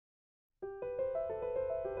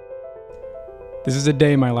This is a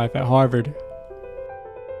day in my life at Harvard.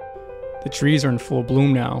 The trees are in full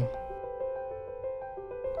bloom now,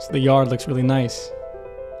 so the yard looks really nice.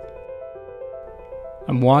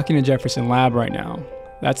 I'm walking to Jefferson Lab right now.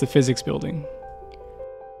 That's the physics building.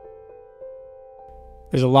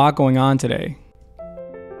 There's a lot going on today.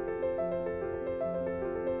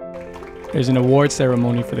 There's an award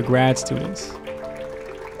ceremony for the grad students.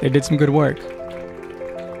 They did some good work.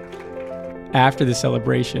 After the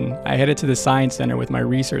celebration, I headed to the Science Center with my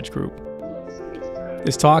research group.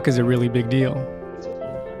 This talk is a really big deal.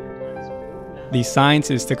 These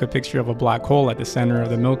scientists took a picture of a black hole at the center of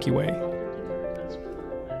the Milky Way.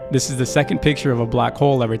 This is the second picture of a black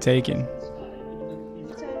hole ever taken.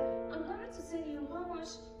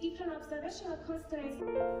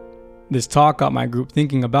 This talk got my group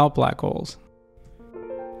thinking about black holes.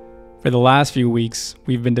 For the last few weeks,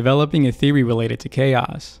 we've been developing a theory related to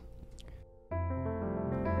chaos.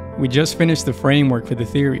 We just finished the framework for the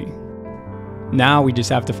theory. Now we just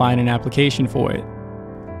have to find an application for it.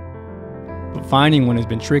 But finding one has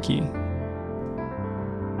been tricky.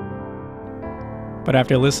 But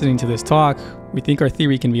after listening to this talk, we think our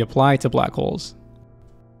theory can be applied to black holes.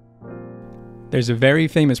 There's a very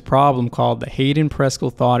famous problem called the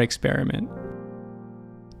Hayden-Preskel thought experiment.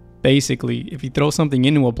 Basically, if you throw something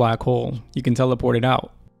into a black hole, you can teleport it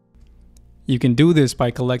out. You can do this by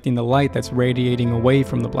collecting the light that's radiating away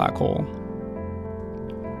from the black hole.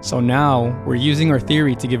 So now, we're using our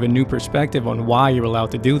theory to give a new perspective on why you're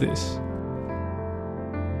allowed to do this.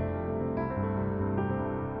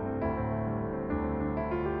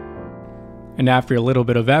 And after a little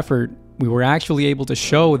bit of effort, we were actually able to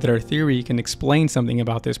show that our theory can explain something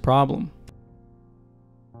about this problem.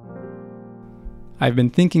 I've been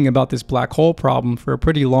thinking about this black hole problem for a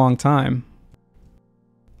pretty long time.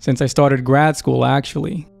 Since I started grad school,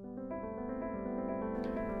 actually.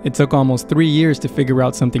 It took almost 3 years to figure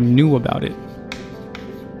out something new about it.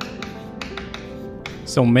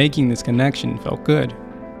 So making this connection felt good.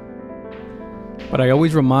 But I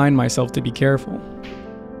always remind myself to be careful.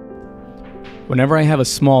 Whenever I have a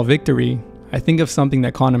small victory, I think of something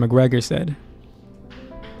that Conor McGregor said.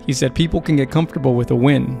 He said people can get comfortable with a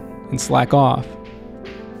win and slack off.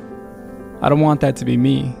 I don't want that to be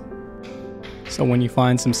me. So when you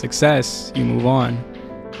find some success, you move on.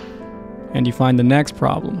 And you find the next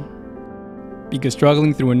problem. Because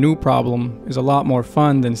struggling through a new problem is a lot more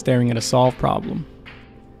fun than staring at a solved problem.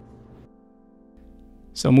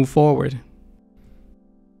 So move forward.